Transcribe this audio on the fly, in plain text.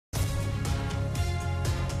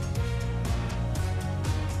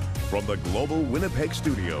From the Global Winnipeg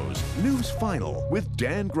Studios, News Final with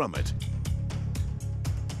Dan Grummett.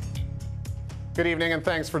 Good evening and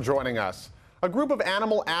thanks for joining us. A group of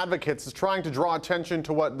animal advocates is trying to draw attention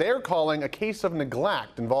to what they're calling a case of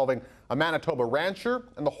neglect involving a Manitoba rancher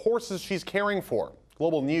and the horses she's caring for.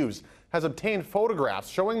 Global News has obtained photographs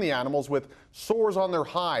showing the animals with sores on their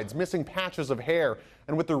hides, missing patches of hair,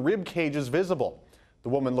 and with their rib cages visible. The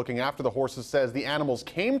woman looking after the horses says the animals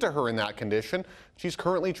came to her in that condition. She's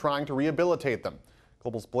currently trying to rehabilitate them.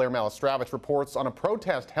 Global's Blair Malistravich reports on a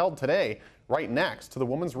protest held today right next to the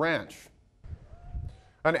woman's ranch.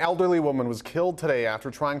 An elderly woman was killed today after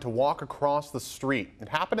trying to walk across the street. It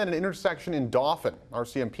happened at an intersection in Dauphin.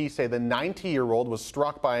 RCMP say the 90-year-old was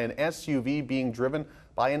struck by an SUV being driven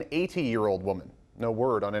by an 80-year-old woman. No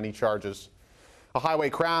word on any charges. A highway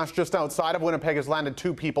crash just outside of Winnipeg has landed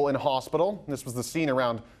 2 people in hospital. This was the scene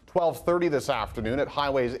around 12:30 this afternoon at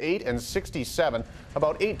highways 8 and 67,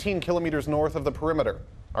 about 18 kilometers north of the perimeter.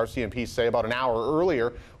 RCMP say about an hour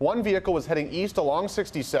earlier, one vehicle was heading east along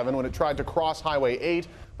 67 when it tried to cross Highway 8,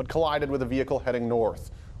 but collided with a vehicle heading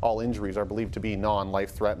north. All injuries are believed to be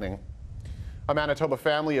non-life-threatening. A Manitoba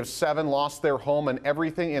family of 7 lost their home and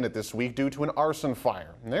everything in it this week due to an arson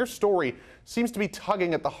fire. And their story seems to be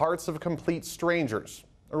tugging at the hearts of complete strangers.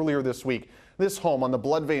 Earlier this week, this home on the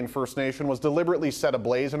Bloodvein First Nation was deliberately set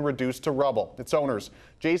ablaze and reduced to rubble. Its owners,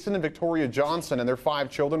 Jason and Victoria Johnson, and their 5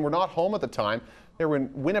 children were not home at the time. They were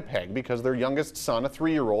in Winnipeg because their youngest son, a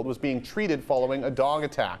 3-year-old, was being treated following a dog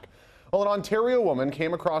attack. Well, an Ontario woman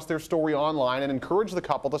came across their story online and encouraged the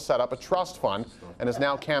couple to set up a trust fund and is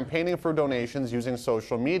now campaigning for donations using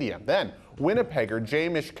social media. Then, Winnipegger Jay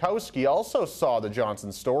Mishkowski also saw the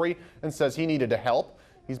Johnson story and says he needed to help.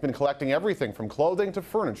 He's been collecting everything from clothing to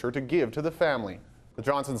furniture to give to the family. The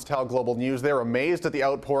Johnsons tell Global News they're amazed at the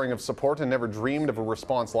outpouring of support and never dreamed of a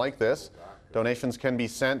response like this. Donations can be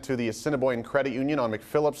sent to the Assiniboine Credit Union on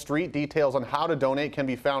McPhillip Street. Details on how to donate can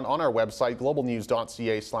be found on our website,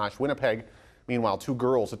 globalnews.ca/Winnipeg. Meanwhile, 2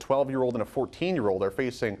 girls, a 12-year-old and a 14-year-old, are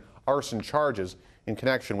facing arson charges in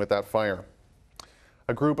connection with that fire.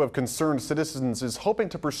 A group of concerned citizens is hoping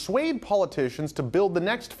to persuade politicians to build the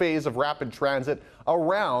next phase of rapid transit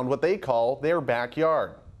around what they call their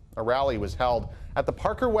backyard. A rally was held at the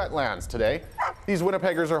Parker Wetlands today. These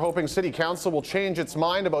Winnipeggers are hoping City Council will change its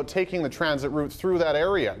mind about taking the transit route through that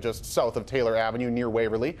area just south of Taylor Avenue near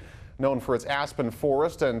Waverley. Known for its aspen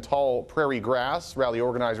forest and tall prairie grass, rally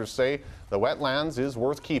organizers say the wetlands is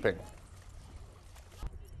worth keeping.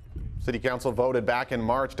 City Council voted back in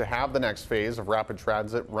March to have the next phase of rapid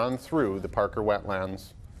transit run through the Parker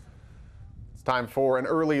Wetlands. It's time for an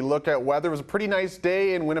early look at weather. It was a pretty nice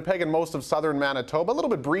day in Winnipeg and most of southern Manitoba. A little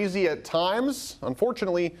bit breezy at times.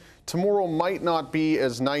 Unfortunately, tomorrow might not be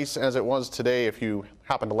as nice as it was today if you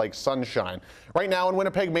happen to like sunshine. Right now in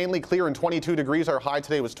Winnipeg, mainly clear and 22 degrees. Our high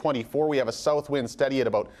today was 24. We have a south wind steady at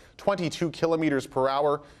about 22 kilometers per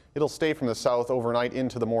hour. It'll stay from the south overnight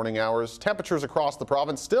into the morning hours. Temperatures across the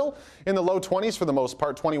province still in the low 20s for the most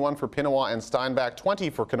part. 21 for Pinawa and Steinbach, 20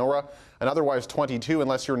 for Kenora, and otherwise 22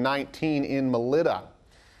 unless you're 19 in Melita.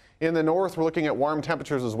 In the north, we're looking at warm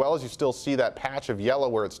temperatures as well, as you still see that patch of yellow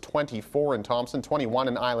where it's 24 in Thompson, 21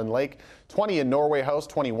 in Island Lake, 20 in Norway House,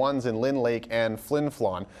 21s in Lynn Lake and Flin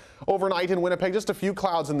Flon. Overnight in Winnipeg, just a few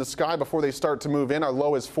clouds in the sky before they start to move in. Our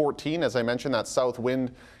low is 14. As I mentioned, that south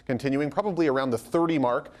wind continuing probably around the 30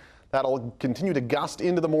 mark. That'll continue to gust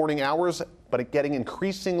into the morning hours, but getting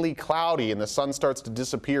increasingly cloudy, and the sun starts to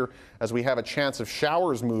disappear as we have a chance of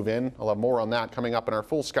showers move in. I'll have more on that coming up in our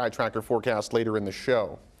full Sky Tracker forecast later in the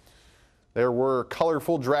show. There were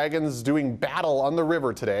colorful dragons doing battle on the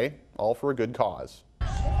river today, all for a good cause.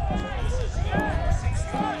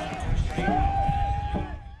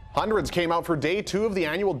 Hundreds came out for day 2 of the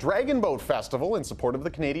annual Dragon Boat Festival in support of the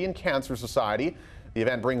Canadian Cancer Society. The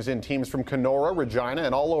event brings in teams from Kenora, Regina,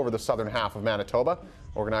 and all over the southern half of Manitoba.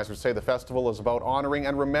 Organizers say the festival is about honoring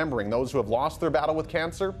and remembering those who have lost their battle with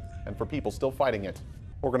cancer and for people still fighting it.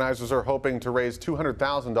 Organizers are hoping to raise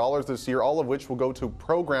 $200,000 this year, all of which will go to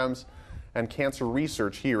programs and cancer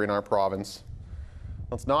research here in our province.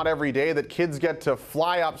 It's not every day that kids get to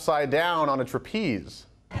fly upside down on a trapeze.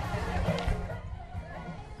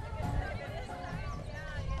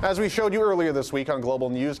 As we showed you earlier this week on Global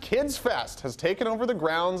News, Kids Fest has taken over the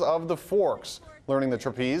grounds of the Forks. Learning the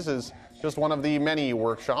trapeze is just one of the many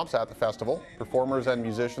workshops at the festival. Performers and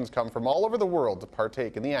musicians come from all over the world to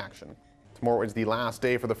partake in the action. Tomorrow is the last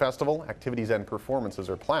day for the festival. Activities and performances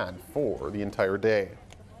are planned for the entire day.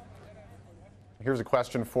 Here's a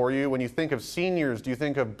question for you. When you think of seniors, do you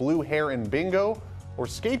think of blue hair and bingo or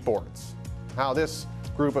skateboards? How this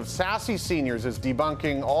group of sassy seniors is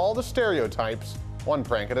debunking all the stereotypes one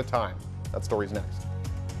prank at a time. That story's next.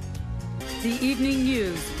 The Evening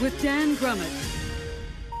News with Dan Grummett.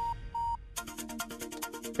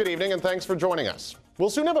 Good evening and thanks for joining us. We'll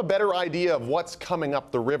soon have a better idea of what's coming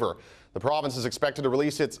up the river. The province is expected to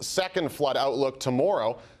release its second flood outlook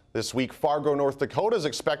tomorrow. This week, Fargo, North Dakota is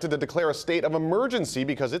expected to declare a state of emergency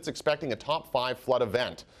because it's expecting a top 5 flood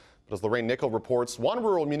event. But as Lorraine Nickel reports, one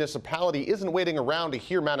rural municipality isn't waiting around to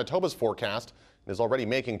hear Manitoba's forecast and is already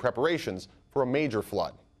making preparations for a major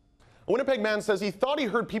flood. A Winnipeg man says he thought he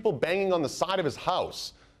heard people banging on the side of his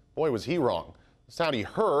house. Boy, was he wrong. The sound he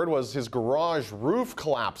heard was his garage roof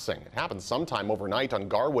collapsing. It happened sometime overnight on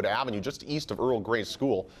Garwood Avenue, just east of Earl Grey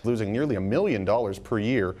School, losing nearly $1 million per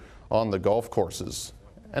year on the golf courses.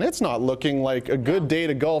 And it's not looking like a good day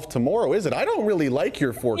to golf tomorrow, is it? I don't really like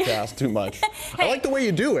your forecast too much. Hey, I like the way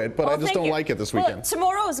you do it, but I just don't like it this weekend. Well,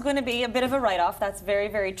 tomorrow is going to be a bit of a write-off. That's very,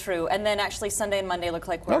 very true. And then actually Sunday and Monday look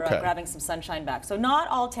like we're grabbing some sunshine back. So not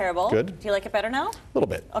all terrible. Good. Do you like it better now? A little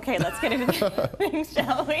bit. Okay, let's get into the things,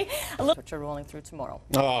 shall we? A little which are rolling through tomorrow.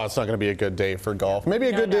 Oh, it's not going to be a good day for golf. Maybe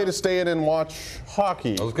a good day to stay in and watch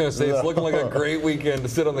hockey. I was going to say, it's looking like a great weekend to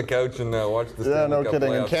sit on the couch and watch the Stanley Cup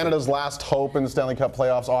kidding. playoffs. And Canada's last hope in the Stanley Cup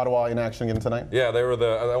playoffs, Ottawa in action again tonight? Yeah, they were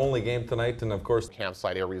the only game tonight, and of course,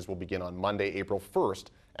 campsite areas will begin on Monday, April 1st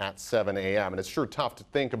at 7 a.m. And it's sure tough to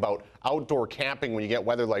think about outdoor camping when you get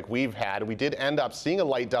weather like we've had. We did end up seeing a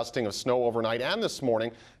light dusting of snow overnight and this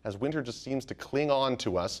morning as winter just seems to cling on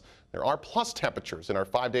to us. There are plus temperatures in our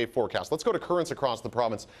 5-day forecast. Let's go to currents across the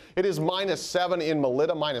province. It is -7 in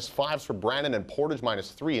Melita, -5s for Brandon and Portage,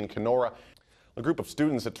 -3 in Kenora. A group of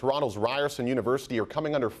students at Toronto's Ryerson University are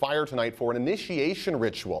coming under fire tonight for an initiation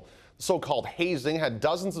ritual. The so-called hazing had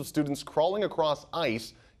dozens of students crawling across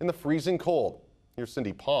ice in the freezing cold. Here's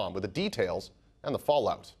Cindy Palm with the details and the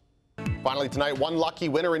fallout. Finally tonight, one lucky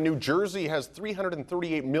winner in New Jersey has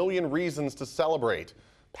 338 million reasons to celebrate.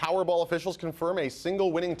 Powerball officials confirm a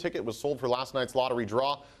single winning ticket was sold for last night's lottery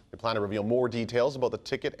draw. They plan to reveal more details about the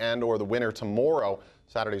ticket and/or the winner tomorrow.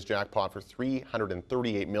 Saturday's jackpot for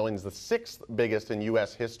 338 million is the 6th biggest in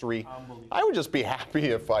U.S. history. I would just be happy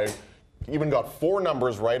if I even got 4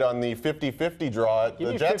 numbers right on the 50-50 draw at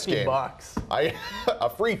the Jets game. $50. A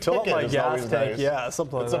free ticket is always nice. Yeah,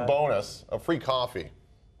 something like that. It's a bonus, a free coffee.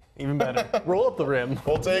 Even better. Roll up the rim.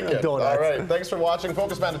 We'll take it. Donuts. All right, thanks for watching.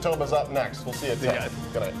 Focus Manitoba's up next. We'll see you at 10. guys.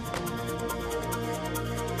 Good night.